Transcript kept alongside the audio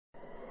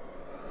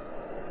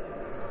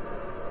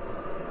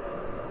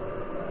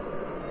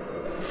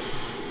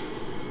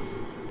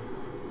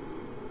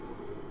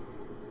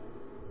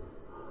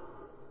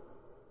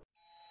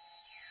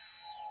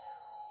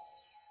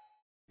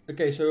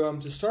Okay, so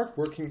to start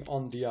working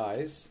on the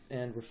eyes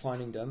and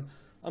refining them,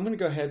 I'm going to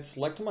go ahead,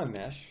 select my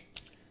mesh,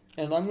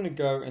 and I'm going to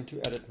go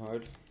into edit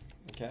mode,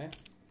 okay?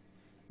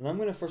 And I'm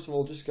going to first of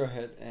all just go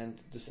ahead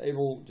and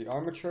disable the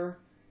armature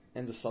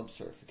and the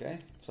subsurf, okay?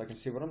 So I can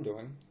see what I'm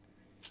doing.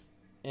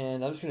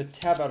 And I'm just going to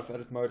tab out of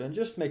edit mode and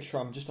just make sure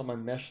I'm just on my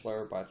mesh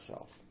layer by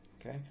itself,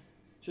 okay?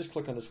 Just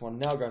click on this one,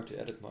 now go into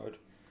edit mode.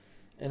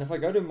 And if I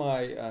go to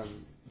my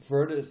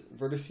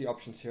vertex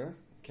options here,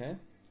 okay?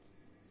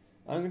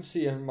 I'm going to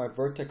see in my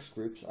vertex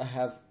groups, I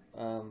have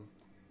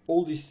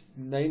all these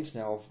names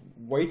now of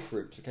weight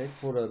groups, okay,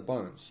 for the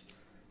bones.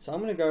 So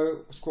I'm going to go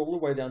scroll all the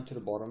way down to the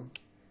bottom,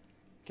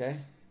 okay,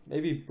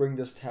 maybe bring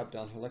this tab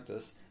down here like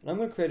this, and I'm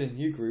going to create a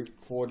new group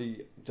for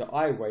the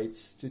eye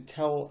weights to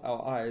tell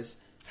our eyes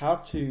how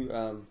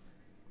to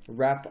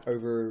wrap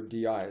over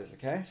the eyes,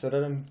 okay, so that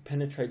doesn't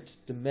penetrate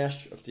the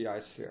mesh of the eye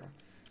sphere.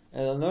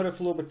 And I know that's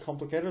a little bit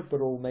complicated,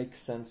 but it will make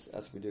sense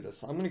as we do this.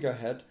 So I'm going to go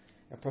ahead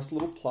and press the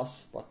little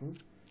plus button.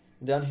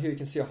 And down here you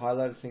can see a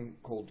highlighted thing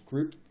called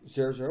group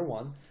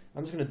 001.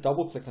 I'm just going to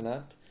double click on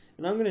that,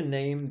 and I'm going to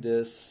name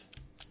this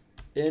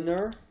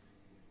inner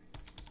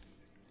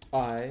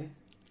eye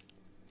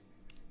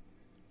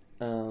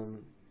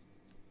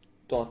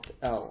dot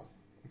L,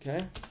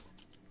 okay?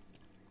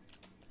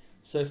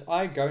 So if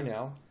I go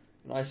now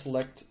and I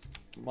select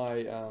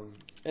my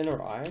inner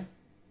eye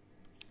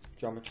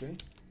geometry,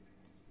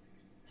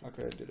 how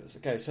could I do this?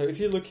 Okay, so if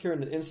you look here on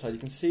the inside, you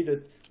can see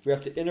that we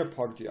have the inner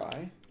part of the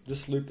eye,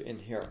 this loop in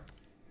here,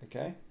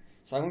 okay?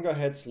 So I'm going to go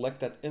ahead and select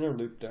that inner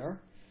loop there,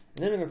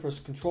 and then I'm going to press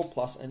Control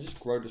plus and just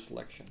grow the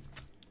selection.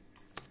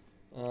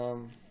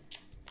 Okay,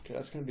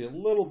 that's going to be a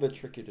little bit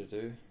tricky to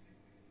do.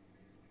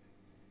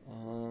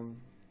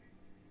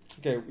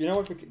 Okay, you know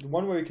what?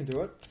 One way we can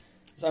do it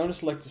is I'm going to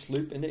select this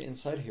loop in the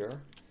inside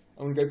here.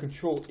 I'm going to go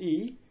Control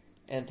E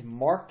and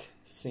mark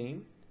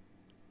scene.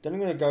 Then I'm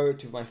going to go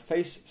to my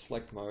face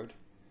select mode.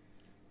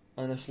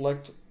 I'm going to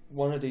select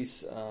one of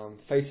these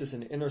faces in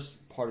the inner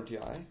part of the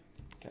eye.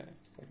 Okay,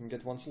 I can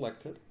get one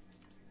selected.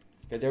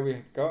 Okay, there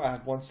we go. I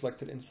have one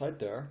selected inside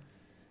there.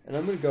 And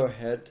I'm going to go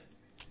ahead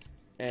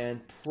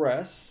and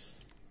press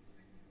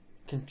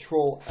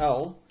Control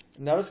L.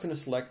 And now it's going to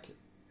select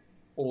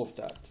all of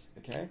that.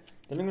 Okay,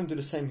 then I'm going to do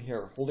the same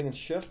here. Holding in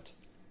Shift,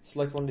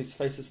 select one of these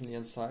faces in the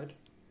inside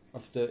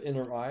of the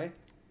inner eye,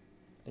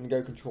 and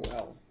go Control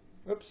L.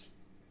 Oops.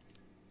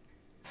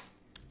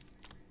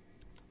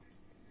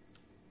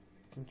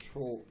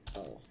 Control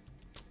L.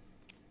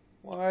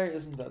 Why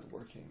isn't that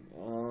working?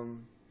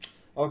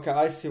 Okay,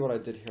 I see what I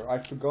did here. I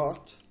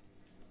forgot.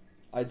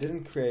 I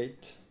didn't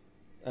create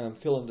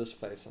fill in this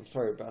face. I'm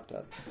sorry about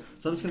that.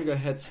 So I'm just going to go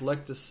ahead,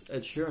 select this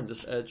edge here and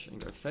this edge,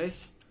 and go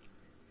face.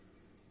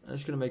 I'm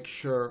just going to make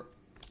sure.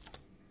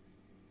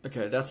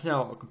 Okay, that's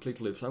now a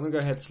complete loop. So I'm going to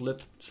go ahead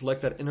and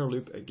select that inner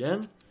loop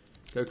again.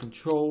 Go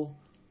Control,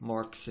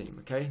 mark seam.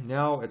 Okay,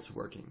 now it's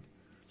working.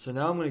 So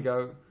now I'm going to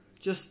go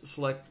just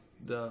select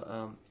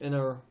the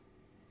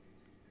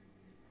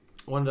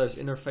one of those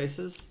inner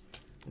faces,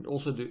 and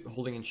also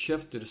holding in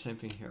Shift, do the same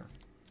thing here.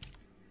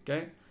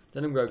 Okay,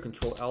 then I'm going to go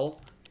Control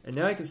L, and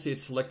now you can see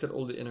it's selected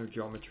all the inner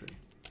geometry.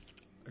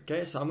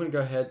 Okay, so I'm going to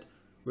go ahead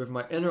with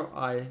my inner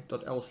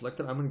eye.L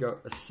selected. I'm going to go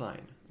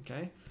assign.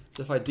 Okay,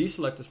 so if I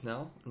deselect this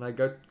now and I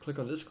go click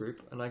on this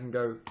group and I can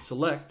go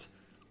select,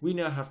 we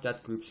now have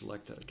that group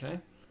selected. Okay,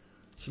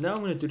 so now I'm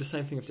going to do the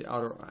same thing with the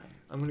outer eye.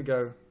 I'm going to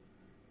go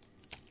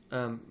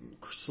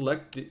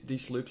select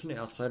these loops on the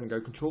outside and go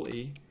Control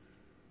E,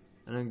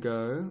 and then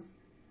go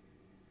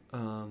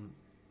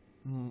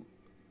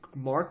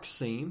mark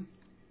seam,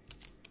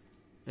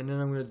 and then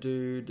I'm going to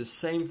do the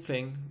same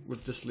thing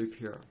with this loop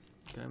here.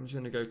 Okay, I'm just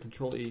going to go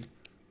Control E,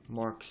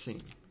 mark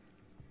seam.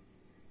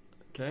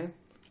 Okay,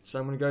 so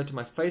I'm going to go to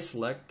my face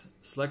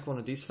select one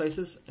of these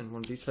faces and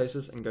one of these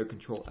faces, and go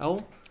Control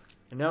L,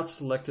 and now it's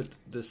selected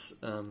this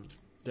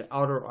the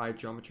outer eye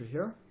geometry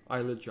here,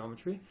 eyelid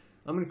geometry.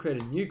 I'm going to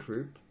create a new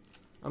group.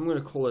 I'm going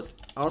to call it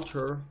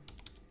outer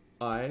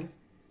eye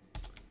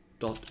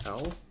dot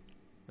L,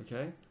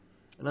 okay,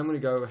 and I'm going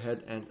to go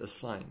ahead and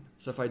assign.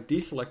 So if I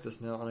deselect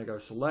this now and I go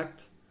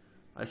select,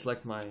 I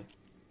select my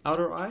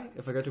outer eye.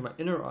 If I go to my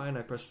inner eye and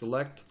I press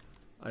select,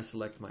 I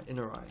select my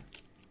inner eye.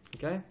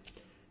 Okay,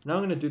 now I'm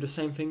going to do the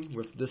same thing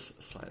with this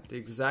side, the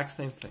exact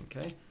same thing.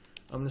 Okay,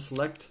 I'm going to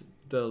select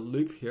the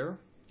loop here,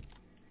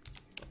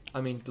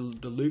 I mean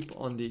the loop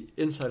on the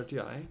inside of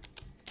the eye.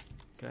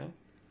 Okay,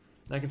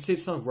 and I can see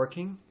it's not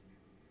working,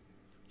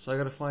 so I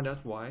got to find out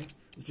why.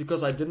 It's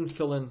because I didn't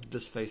fill in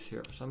this face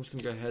here. So I'm just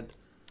going to go ahead,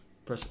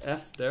 press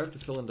F there to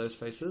fill in those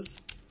faces,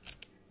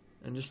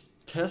 and just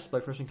test by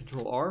pressing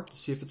Control R to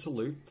see if it's a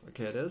loop.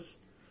 Okay, it is.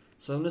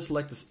 So I'm going to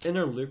select this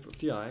inner loop of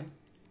the eye.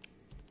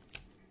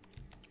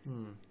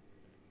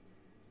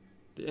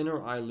 The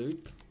inner eye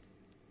loop.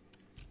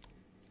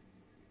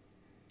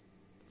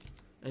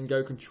 And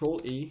go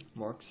Control E,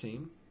 mark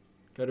seam.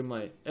 Go to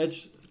my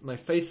edge, my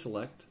face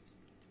select,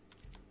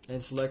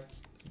 and select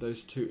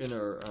those two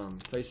inner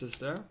faces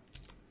there.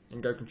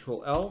 And go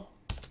Control L,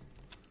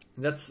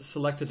 and that's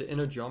selected the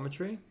inner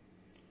geometry.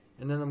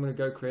 And then I'm going to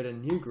go create a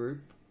new group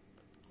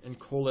and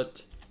call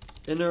it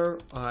inner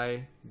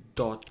eye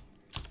dot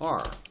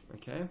r.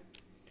 Okay,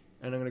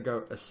 and I'm going to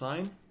go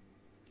assign.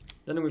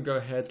 Then I'm going to go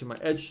ahead to my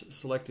edge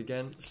select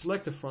again,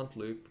 select the front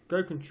loop,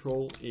 go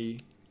Control E,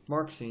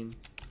 mark scene,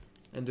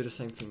 and do the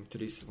same thing to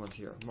these ones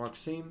here. Mark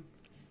scene,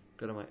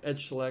 go to my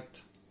edge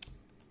select,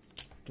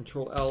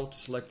 Control L to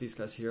select these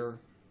guys here,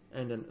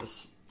 and then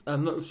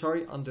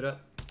undo that.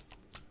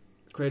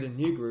 Create a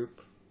new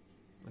group.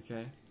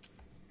 Okay,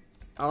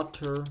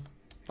 outer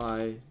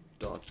eye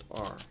dot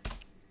r,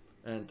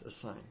 and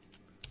assign.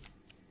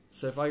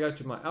 So if I go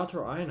to my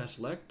outer eye and I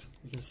select,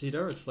 you can see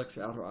there it selects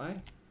the outer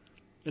eye,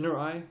 inner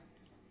eye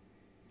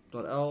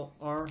dot l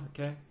r.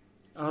 Okay,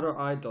 outer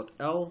eye dot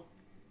l.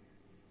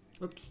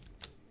 Oops.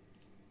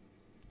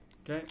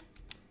 Okay,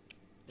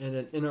 and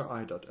then inner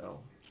eye dot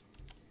l.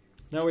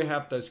 Now we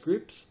have those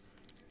groups.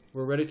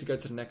 We're ready to go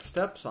to the next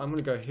step. So I'm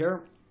going to go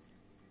here,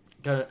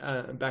 go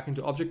back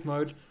into object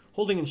mode,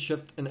 holding in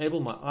shift,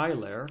 enable my eye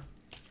layer.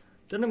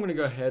 Then I'm going to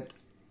go ahead,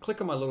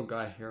 click on my little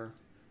guy here,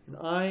 and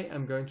I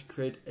am going to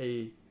create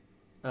a,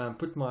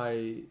 put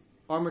my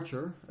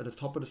armature at the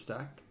top of the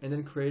stack, and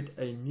then create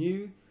a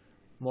new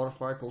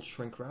modifier called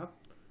shrink wrap.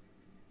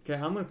 Okay,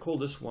 I'm going to call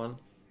this one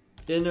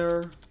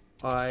inner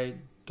eye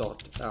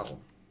dot l.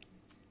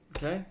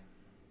 Okay,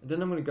 and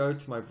then I'm going to go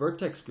to my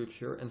vertex groups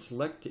here and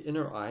select the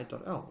inner eye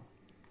dot l.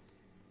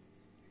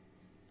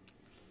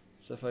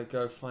 So if I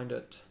go find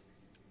it,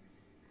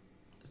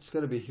 it's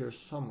got to be here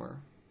somewhere.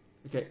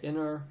 Okay,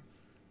 inner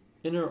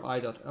eye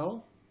dot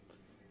l,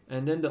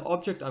 and then the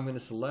object I'm going to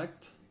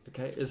select,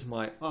 okay, is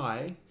my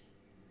eye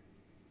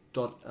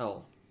dot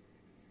l.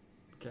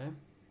 Okay,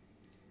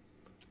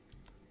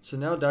 so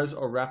now those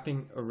are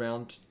wrapping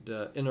around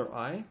the inner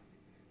eye.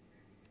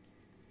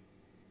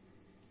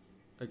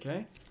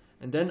 Okay,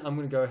 and then I'm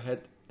going to go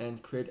ahead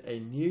and create a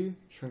new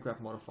shrink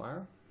wrap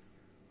modifier.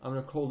 I'm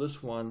going to call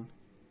this one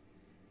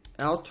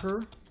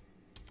outer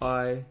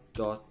eye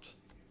dot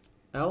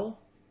l.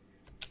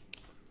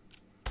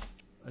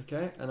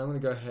 Okay, and I'm going to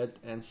go ahead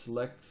and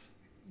select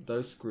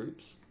those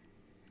groups.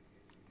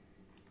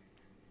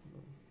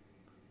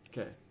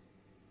 Okay,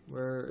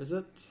 where is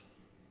it?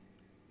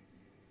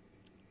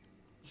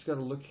 Just got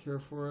to look here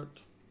for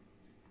it.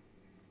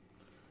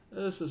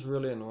 This is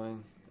really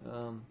annoying.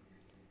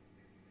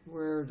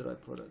 Where did I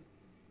put it?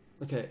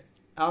 Okay,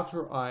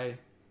 outer eye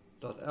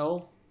dot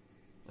l.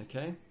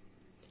 Okay,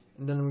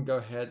 and then we go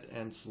ahead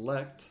and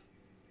select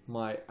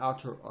my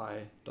outer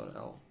eye dot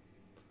l.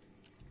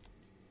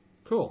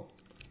 Cool.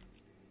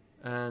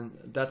 And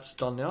that's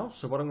done now.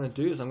 So what I'm going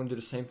to do is I'm going to do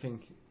the same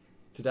thing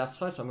to that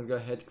side. So I'm going to go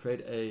ahead and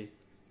create a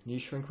new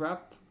shrink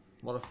wrap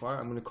modifier.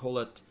 I'm going to call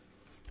it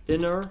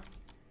inner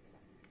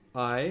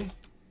eye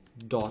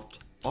dot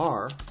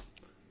r.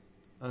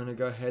 I'm going to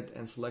go ahead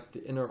and select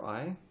the inner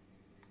eye.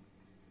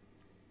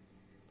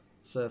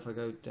 So if I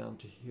go down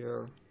to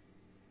here,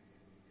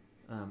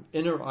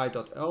 inner eye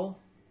dot l.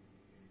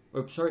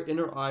 Oops, sorry,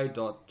 inner eye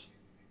dot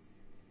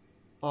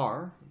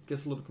r. It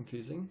gets a little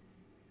confusing.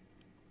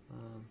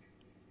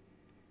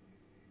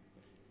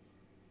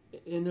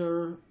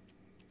 Inner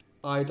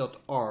eye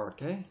dot r.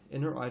 Okay,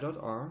 inner eye dot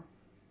r.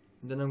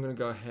 And then I'm going to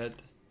go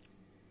ahead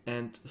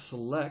and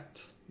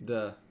select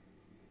the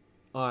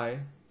eye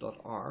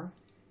dot r.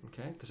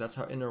 Okay, because that's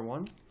our inner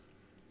one.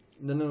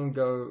 And then I'm going to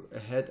go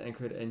ahead and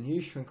create a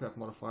new shrink wrap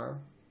modifier.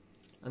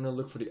 I'm going to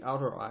look for the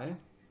outer eye.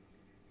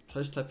 So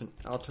I just type in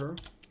outer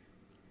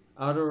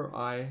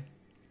eye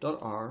dot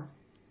r,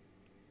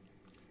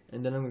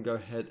 and then I'm going to go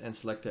ahead and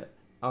select the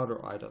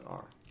outer eye dot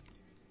r.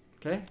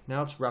 Okay,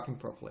 now it's wrapping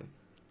properly.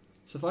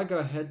 So if I go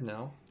ahead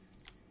now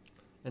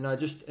and I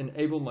just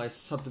enable my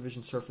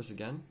subdivision surface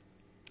again,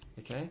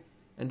 okay,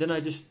 and then I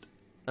just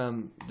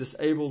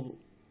disable,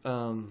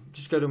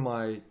 just go to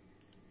my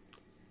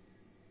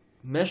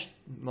mesh,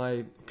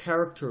 my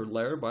character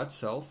layer by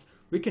itself,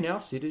 we can now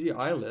see that the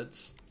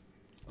eyelids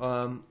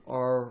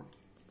are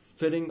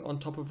fitting on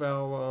top of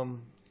our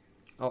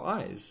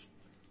eyes.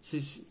 So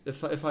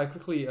if I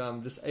quickly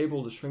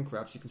disable the shrink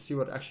wraps, you can see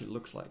what it actually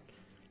looks like.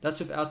 That's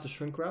without the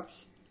shrink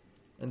wraps,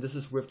 and this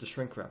is with the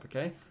shrink wrap.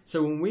 Okay,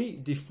 so when we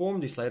deform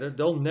these later,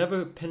 they'll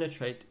never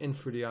penetrate in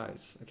through the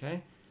eyes.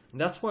 Okay,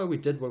 and that's why we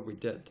did what we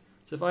did.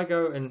 So if I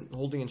go and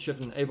holding in shift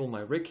and enable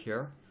my rig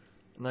here,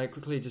 and I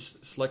quickly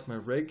just select my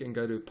rig and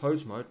go to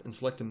pose mode and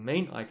select the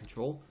main eye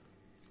control,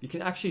 you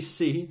can actually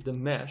see the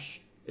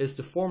mesh is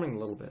deforming a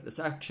little bit. It's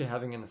actually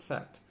having an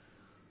effect.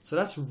 So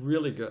that's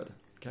really good.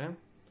 Okay,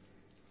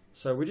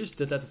 so we just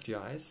did that with the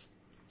eyes.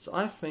 So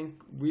I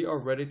think we are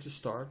ready to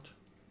start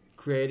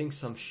creating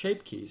some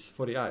shape keys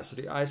for the eyes, so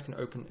the eyes can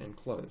open and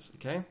close.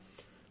 Okay,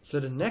 so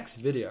the next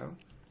video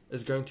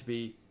is going to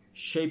be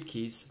shape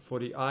keys for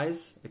the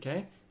eyes.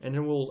 Okay, and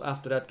then we'll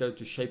after that go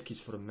to shape keys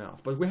for the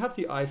mouth. But we have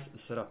the eyes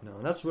set up now,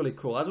 and that's really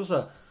cool. That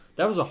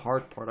was a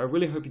hard part. I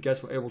really hope you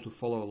guys were able to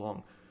follow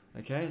along.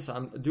 Okay, so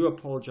I do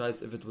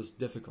apologize if it was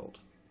difficult.